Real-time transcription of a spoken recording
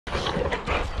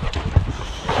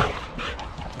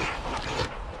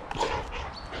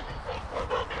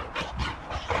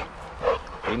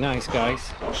Be nice,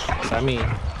 guys. Sammie.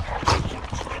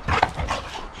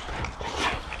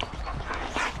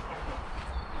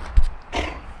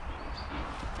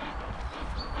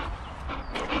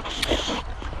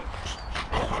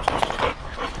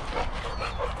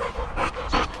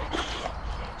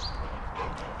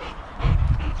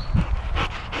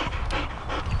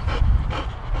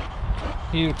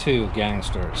 You too,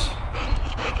 gangsters.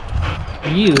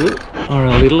 You are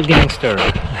a little gangster.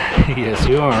 Yes,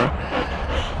 you are.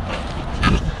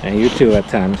 And you too at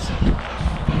times.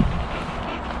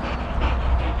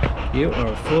 You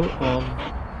are full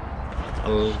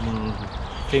of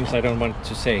things I don't want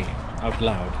to say out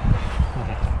loud.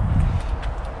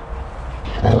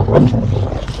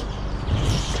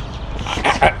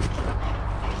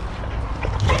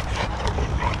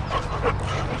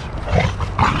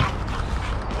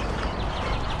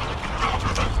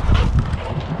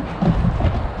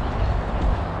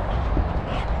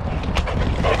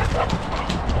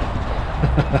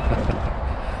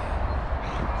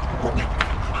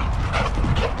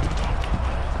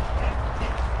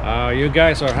 You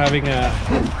guys are having a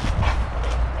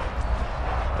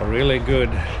really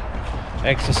good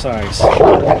exercise.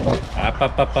 Up,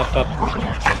 up, up, up,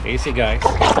 up. Easy, guys.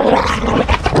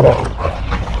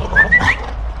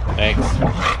 Thanks.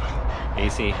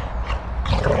 Easy.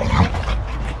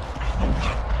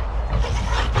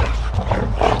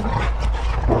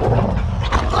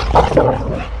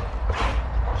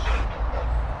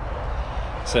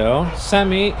 So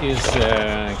Sammie is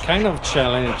kind of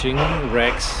challenging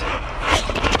Rex,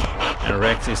 and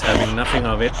Rex is having nothing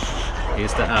of it.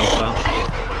 He's the alpha.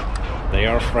 They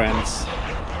are friends.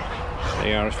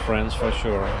 They are friends for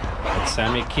sure. But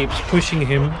Sammie keeps pushing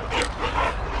him.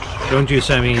 Don't you,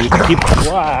 Sammie? You keep...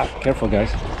 Wow, careful,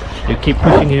 guys. You keep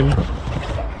pushing him.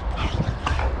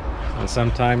 And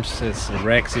sometimes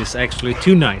Rex is actually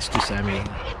too nice to Sammie.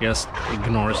 Just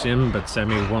ignores him, but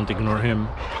Sammie won't ignore him.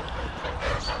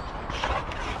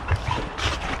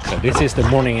 So this is the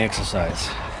morning exercise,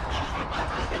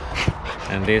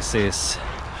 and this is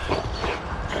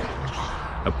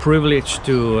a privilege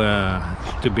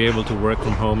to be able to work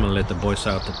from home and let the boys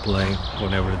out to play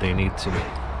whenever they need to.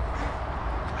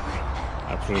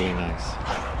 That's really nice.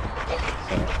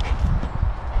 So,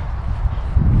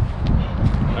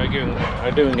 how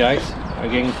you doing, guys? Are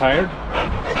you getting tired?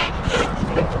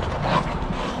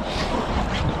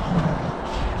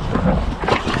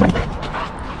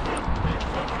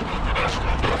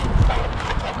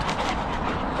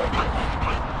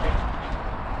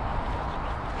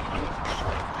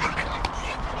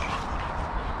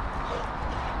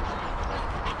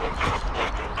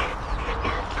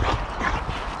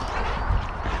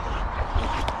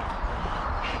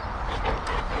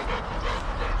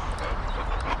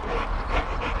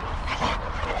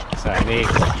 Sammie.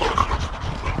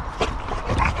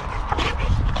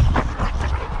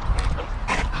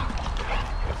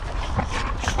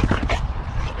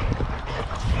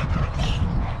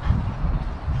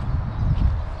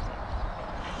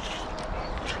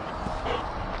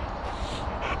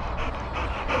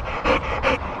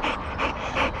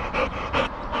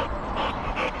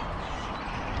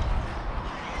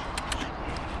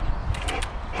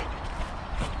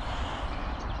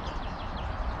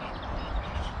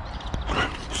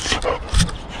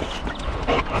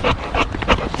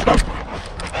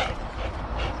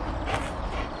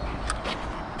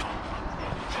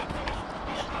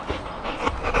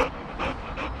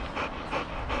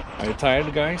 Are you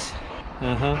tired, guys?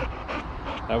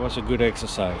 That was a good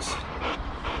exercise.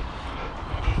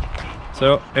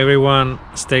 So everyone,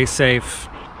 stay safe,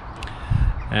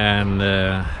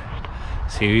 and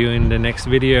see you in the next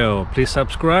video. Please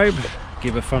subscribe,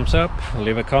 give a thumbs up,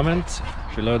 leave a comment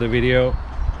below the video,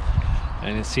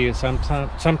 and see you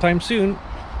sometime soon.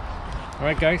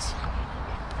 Alright, guys,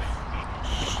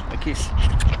 a kiss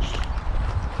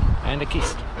and a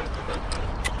kiss.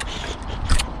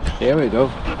 There we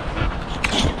go.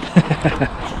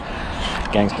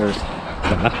 Gangsters.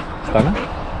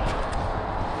 Stanna.